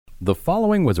The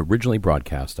following was originally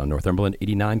broadcast on Northumberland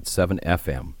 89.7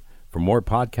 FM. For more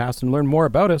podcasts and learn more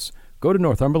about us, go to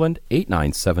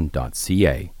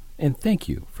northumberland897.ca. And thank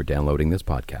you for downloading this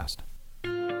podcast.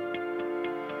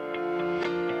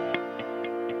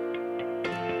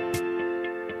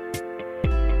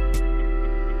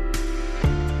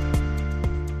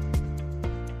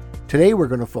 Today we're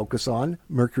going to focus on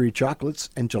Mercury chocolates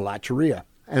and gelateria.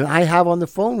 And I have on the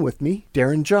phone with me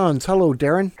Darren Johns. Hello,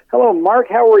 Darren. Hello, Mark.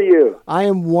 How are you? I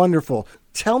am wonderful.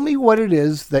 Tell me what it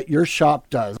is that your shop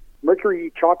does.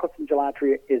 Mercury Chocolates and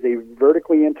Gelateria is a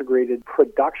vertically integrated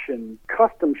production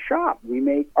custom shop. We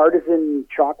make artisan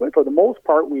chocolate. For the most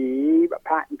part, we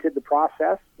patented the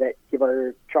process that give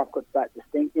our chocolates that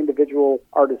distinct individual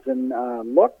artisan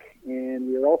look. And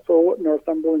we are also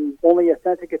Northumberland's only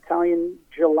authentic Italian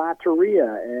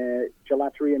gelateria.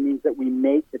 Gelateria means that we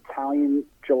make Italian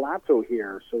gelato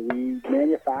here. So we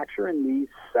manufacture and we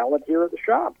sell it here at the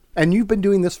shop. And you've been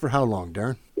doing this for how long,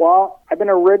 Darren? Well, I've been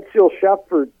a Red Seal chef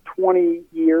for 20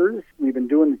 years. We've been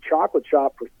doing the chocolate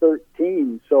shop for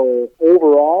 13. So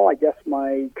overall, I guess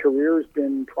my career has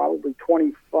been probably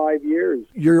 25 years.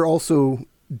 You're also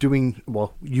doing,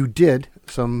 well, you did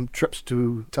some trips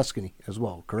to Tuscany as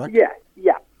well, correct? Yeah.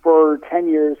 For 10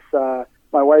 years,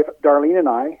 my wife, Darlene, and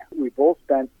I, we both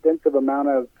spent extensive amount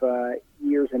of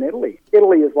years in Italy.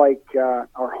 Italy is like our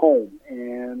home,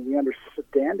 and we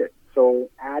understand it.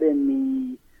 So add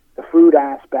in the food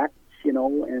aspect,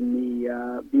 and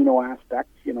the vino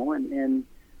aspects, and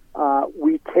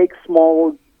we take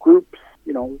small groups,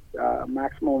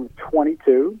 maximum of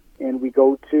 22, and we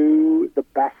go to the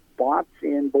best spots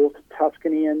in both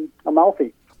Tuscany and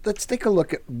Amalfi. Let's take a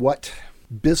look at what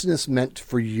business meant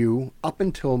for you up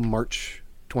until March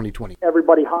 2020.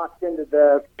 Everybody hopped into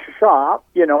the shop.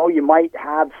 You might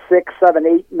have 6, 7,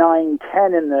 8, 9,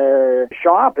 10 in the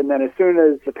shop, and then as soon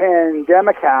as the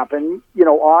pandemic happened,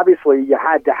 obviously you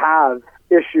had to have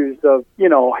issues of,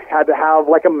 had to have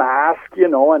like a mask,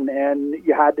 and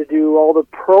you had to do all the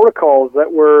protocols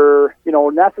that were,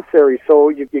 necessary. So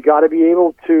you got to be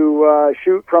able to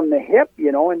shoot from the hip,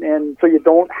 and so you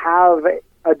don't have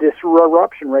a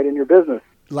disruption right in your business.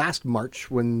 Last March,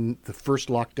 when the first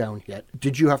lockdown hit,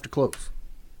 did you have to close?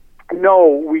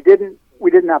 No, we didn't.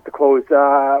 We didn't have to close.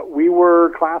 We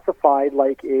were classified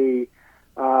like a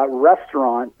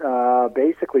restaurant,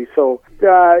 basically. So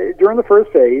during the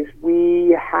first phase,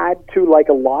 we had to, like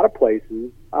a lot of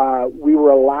places, we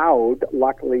were allowed,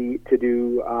 luckily, to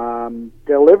do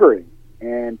delivery.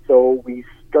 And so we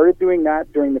started doing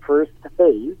that during the first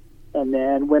phase. And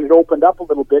then when it opened up a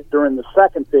little bit during the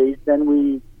second phase, then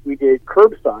we did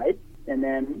curbside. And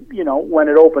then, when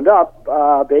it opened up,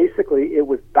 basically it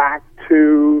was back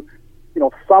to,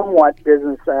 somewhat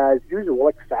business as usual,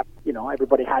 except,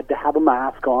 everybody had to have a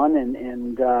mask on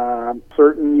and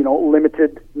certain,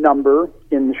 limited number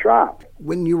in the shop.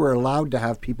 When you were allowed to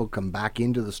have people come back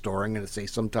into the store, I'm going to say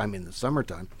sometime in the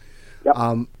summertime, yep.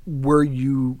 Were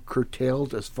you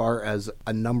curtailed as far as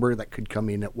a number that could come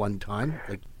in at one time?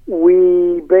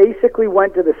 We basically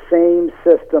went to the same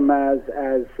system as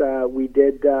we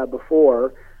did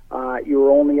before. You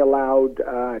were only allowed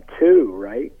 2,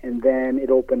 right? And then it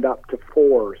opened up to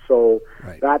 4. So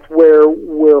right. That's where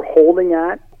we're holding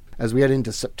at. As we head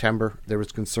into September, there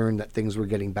was concern that things were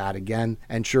getting bad again.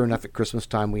 And sure enough, at Christmas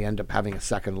time, we end up having a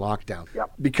second lockdown.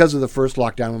 Yep. Because of the first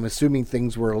lockdown, I'm assuming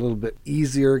things were a little bit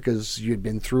easier because you'd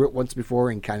been through it once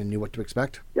before and kind of knew what to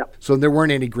expect. Yep. So there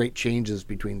weren't any great changes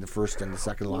between the first and the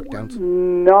second lockdowns?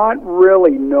 Not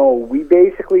really, no. We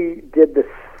basically did the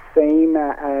same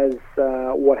as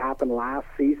what happened last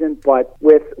season, but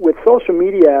with social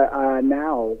media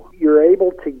now, you're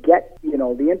able to get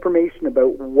the information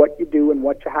about what you do and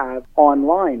what you have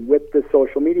online with the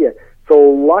social media. So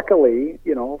luckily,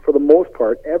 for the most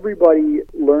part, everybody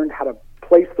learned how to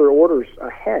place their orders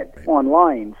ahead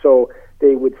online. So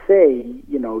they would say,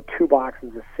 2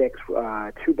 boxes of 6,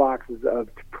 2 boxes of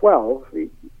 12.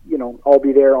 I'll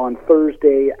be there on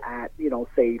Thursday at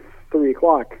say 3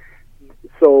 o'clock.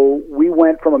 So we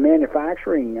went from a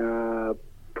manufacturing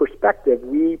perspective.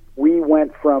 We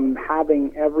went from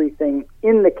having everything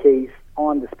in the case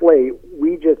on display.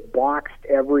 We just boxed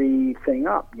everything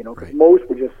up, because right. Most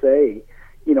would just say,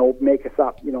 make us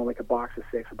up, like a box of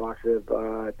 6, a box of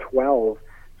 12.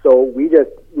 So we just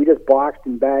boxed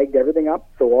and bagged everything up.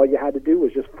 So all you had to do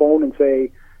was just phone and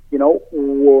say,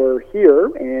 we're here,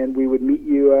 and we would meet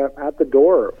you at the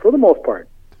door for the most part.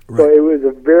 Right. So it was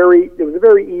a very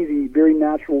easy, very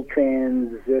natural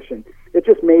transition. It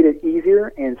just made it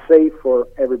easier and safe for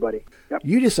everybody. Yep.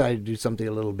 You decided to do something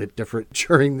a little bit different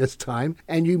during this time,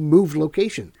 and you moved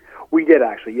location. We did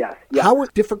actually, yes. Yeah. How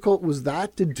difficult was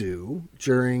that to do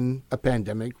during a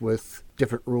pandemic with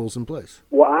different rules in place?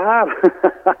 Wow.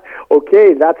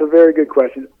 Okay, that's a very good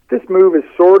question. This move has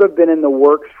sort of been in the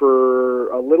works for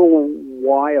a little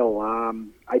while.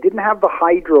 I didn't have the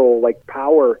hydro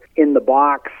power in the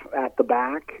box at the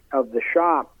back of the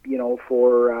shop,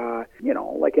 for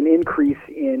like an increase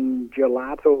in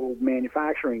gelato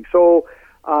manufacturing. So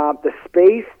the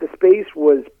space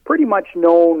was pretty much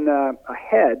known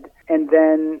ahead, and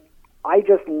then I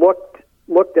just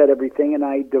looked at everything, and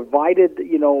I divided,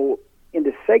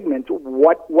 into segments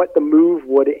what the move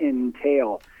would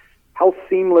entail. How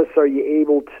seamless are you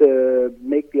able to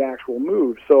make the actual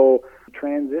move? So the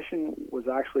transition was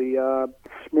actually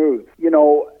smooth.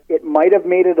 It might have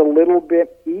made it a little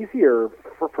bit easier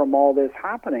from all this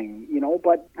happening,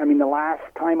 but I mean, the last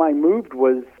time I moved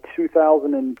was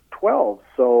 2012.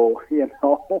 So,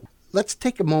 Let's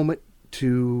take a moment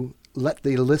to let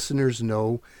the listeners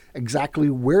know exactly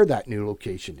where that new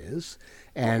location is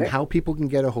and how people can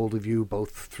get a hold of you,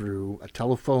 both through a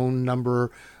telephone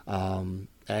number and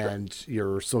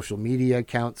your social media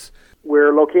accounts.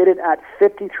 We're located at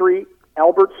 53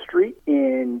 Albert Street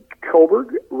in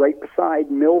Coburg, right beside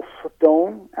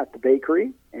Millstone at the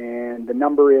bakery. And the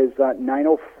number is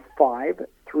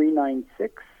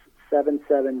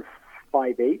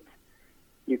 905-396-7758.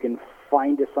 You can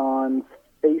find us on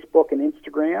Facebook and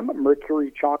Instagram,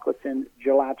 Mercury Chocolates and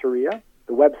Gelateria.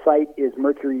 The website is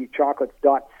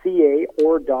mercurychocolates.ca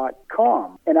or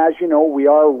 .com. And as you know, we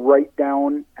are right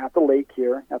down at the lake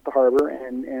here at the harbor,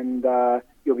 and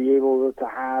you'll be able to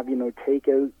have,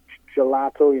 takeout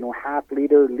gelato, half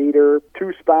liter,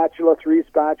 2 spatula, 3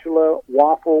 spatula,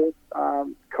 waffle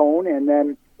cone. And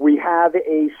then we have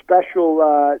a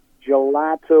special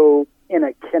gelato in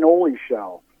a cannoli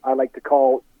shell, I like to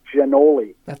call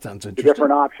Janoli. That sounds interesting.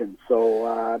 Different options.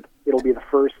 So it'll be the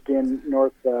first in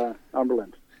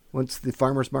Northumberland. Once the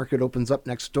farmers market opens up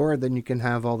next door, then you can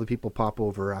have all the people pop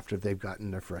over after they've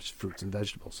gotten their fresh fruits and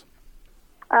vegetables.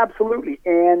 Absolutely.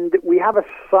 And we have a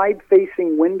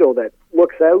side-facing window that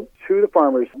looks out to the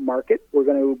farmers market. We're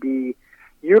going to be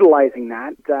utilizing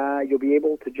that. You'll be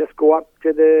able to just go up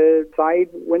to the side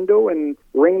window and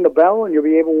ring the bell, and you'll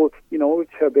be able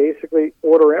to basically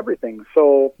order everything.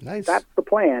 So nice. That's the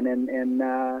plan. And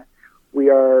we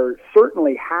are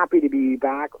certainly happy to be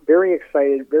back, very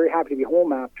excited, very happy to be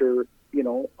home after,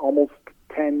 almost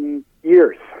 10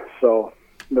 years. So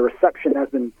the reception has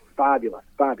been fabulous.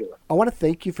 I want to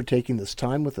thank you for taking this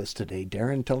time with us today,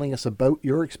 Darren, telling us about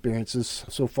your experiences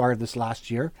so far this last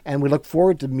year. And we look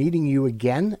forward to meeting you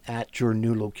again at your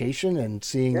new location and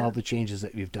seeing all the changes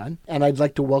that you've done. And I'd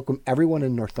like to welcome everyone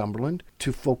in Northumberland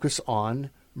to focus on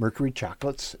Mercury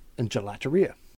Chocolates and Gelateria.